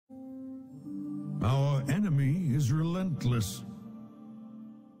Our enemy is relentless.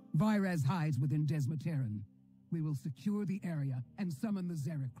 Virez hides within Desmateran. We will secure the area and summon the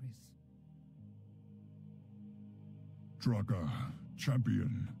Zeracris. Draka,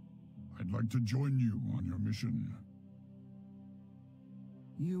 champion, I'd like to join you on your mission.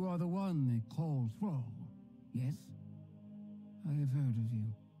 You are the one they call Thrall, yes? I have heard of you.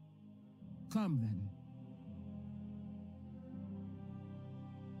 Come then.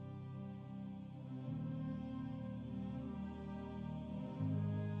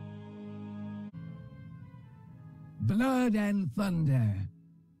 Blood and thunder.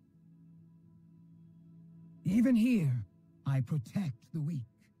 Even here, I protect the weak.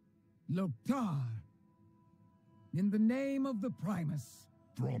 Loktar. In the name of the Primus.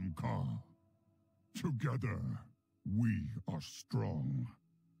 Bromka. Together, we are strong.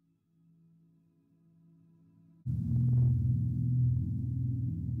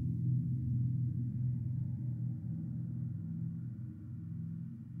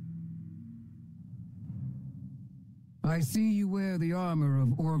 I see you wear the armor of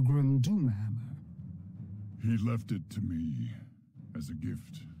Orgrim Doomhammer. He left it to me as a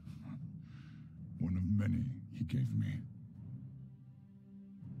gift. One of many he gave me.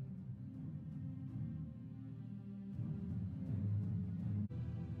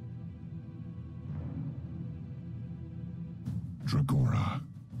 Dragora,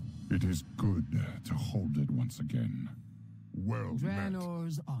 it is good to hold it once again. Well met.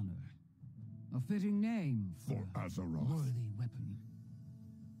 Draenor's honor. A fitting name for a Azeroth. worthy weapon.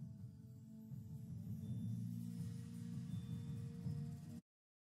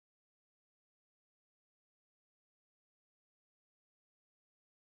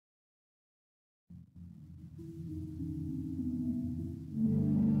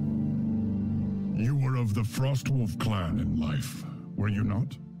 You were of the Frostwolf clan in life, were you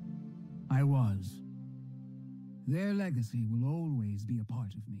not? I was. Their legacy will always be a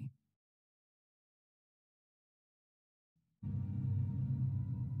part of me.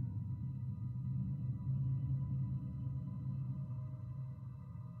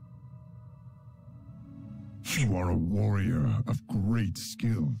 You are a warrior of great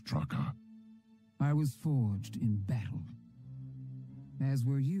skill, Draka. I was forged in battle. As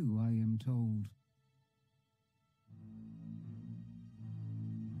were you, I am told.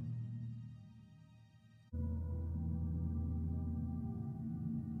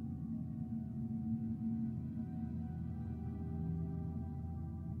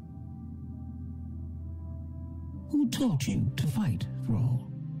 Who taught you to fight, Thrall?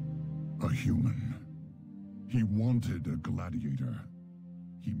 A human. He wanted a gladiator.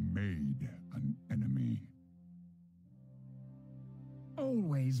 He made an enemy.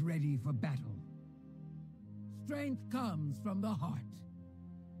 Always ready for battle. Strength comes from the heart.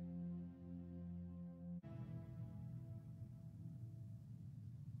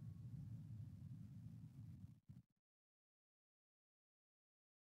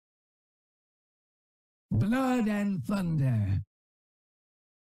 Blood and thunder.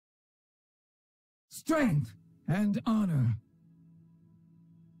 Strength and honor.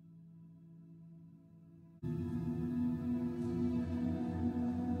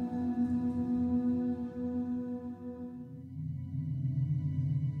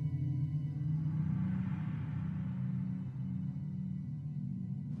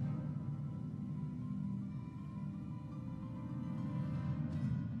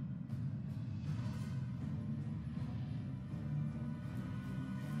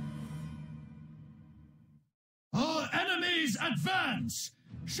 Advance!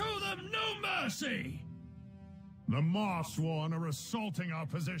 Show them no mercy! The Forsworn are assaulting our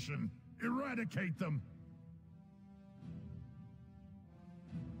position. Eradicate them.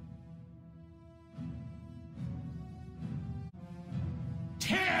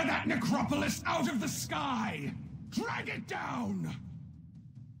 Tear that necropolis out of the sky! Drag it down!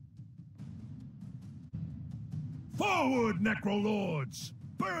 Forward, Necrolords!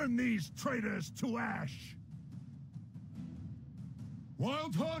 Burn these traitors to ash!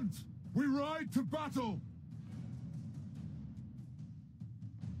 Wild Hunt! We ride to battle!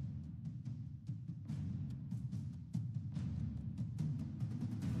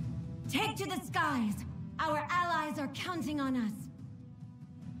 Take to the skies! Our allies are counting on us!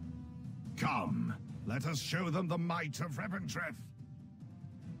 Come, let us show them the might of Revendreth!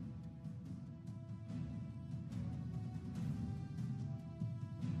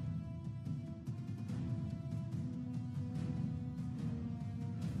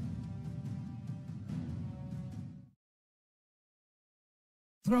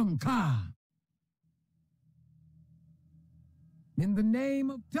 From Ka. In the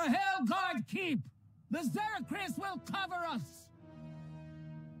name of... To Helguard Keep! The Zerachris will cover us!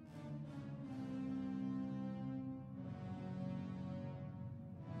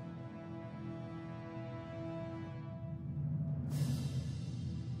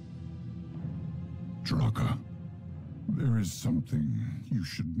 Draka, there is something you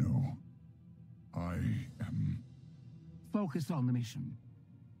should know. I am... Focus on the mission.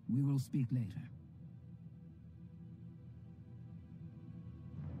 We will speak later.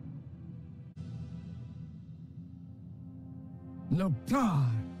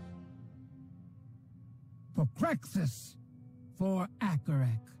 Loktar! For Krexus! For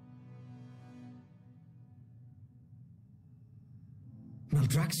Akarek!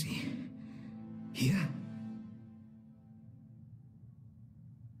 Maldraxxus? Here?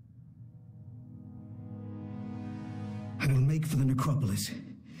 I will make for the necropolis.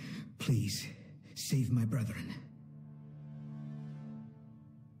 Please, save my brethren.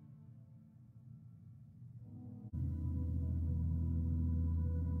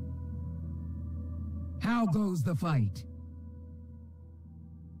 How goes the fight?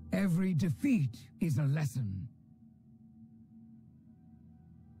 Every defeat is a lesson.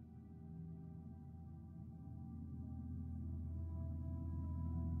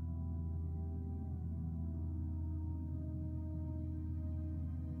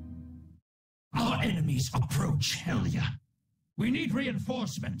 Our enemies approach Helya. We need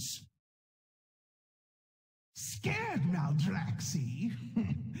reinforcements. Scared, Maldraxxus?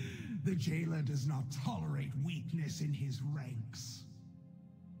 The jailer does not tolerate weakness in his ranks.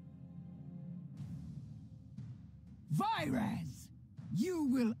 Vyraz! You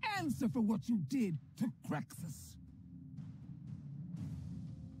will answer for what you did to Krexus.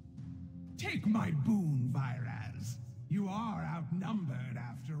 Take my boon, Vyraz. You are outnumbered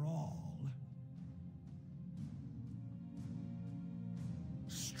after all.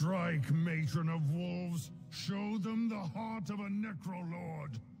 Strike, matron of wolves. Show them the heart of a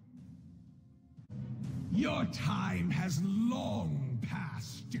necrolord. Your time has long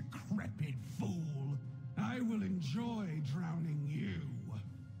passed, decrepit fool. I will enjoy drowning you.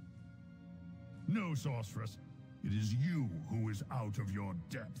 No, sorceress. It is you who is out of your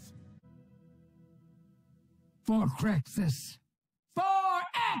depth. For Krexus! For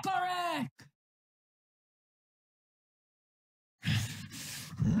Akarek!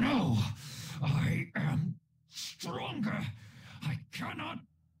 No! I am stronger! I cannot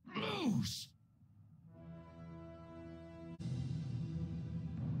lose!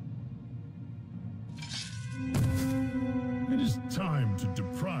 It is time to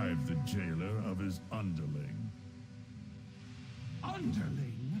deprive the jailer of his underling.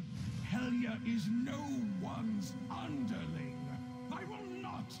 Underling? Helya is no one's underling. I will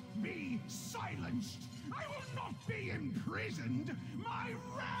not be silenced. I will not be imprisoned. My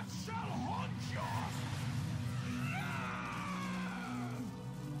wrath shall haunt yours.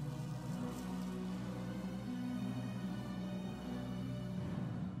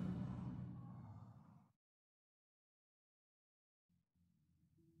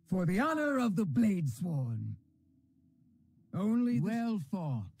 For the honor of the Bladesworn. Only well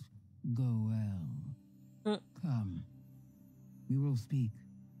fought. Go well. Come. We will speak.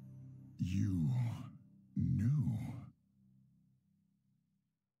 You knew.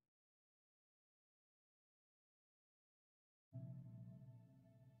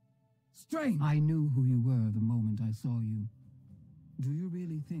 Strange. I knew who you were the moment I saw you. Do you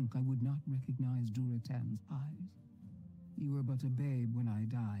really think I would not recognize Duratan's eyes? You were but a babe when I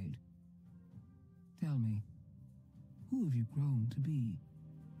died. Tell me, who have you grown to be?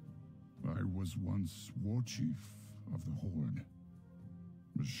 I was once war chief of the Horde.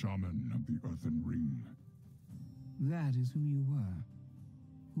 The shaman of the Earthen Ring. That is who you were.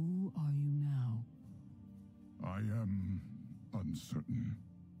 Who are you now? I am uncertain.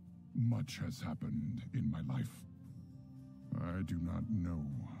 Much has happened in my life. I do not know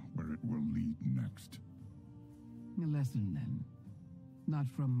where it will lead next. A lesson, then. Not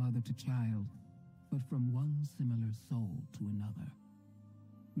from mother to child, but from one similar soul to another.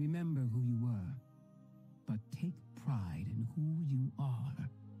 Remember who you were, but take pride in who you are.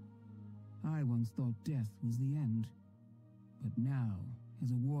 I once thought death was the end, but now, as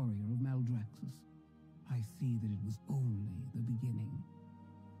a warrior of Maldraxxus, I see that it was only the beginning.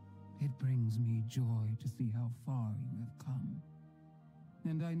 It brings me joy to see how far you have come,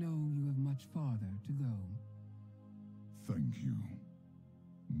 and I know you have much farther to go. Thank you,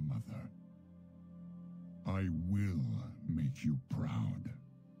 Mother. I will make you proud.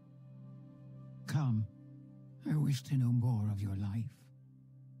 Come. I wish to know more of your life.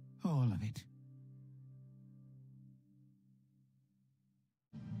 All of it.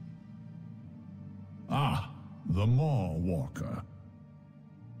 Ah, the Maw Walker.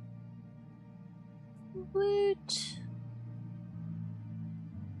 Woot.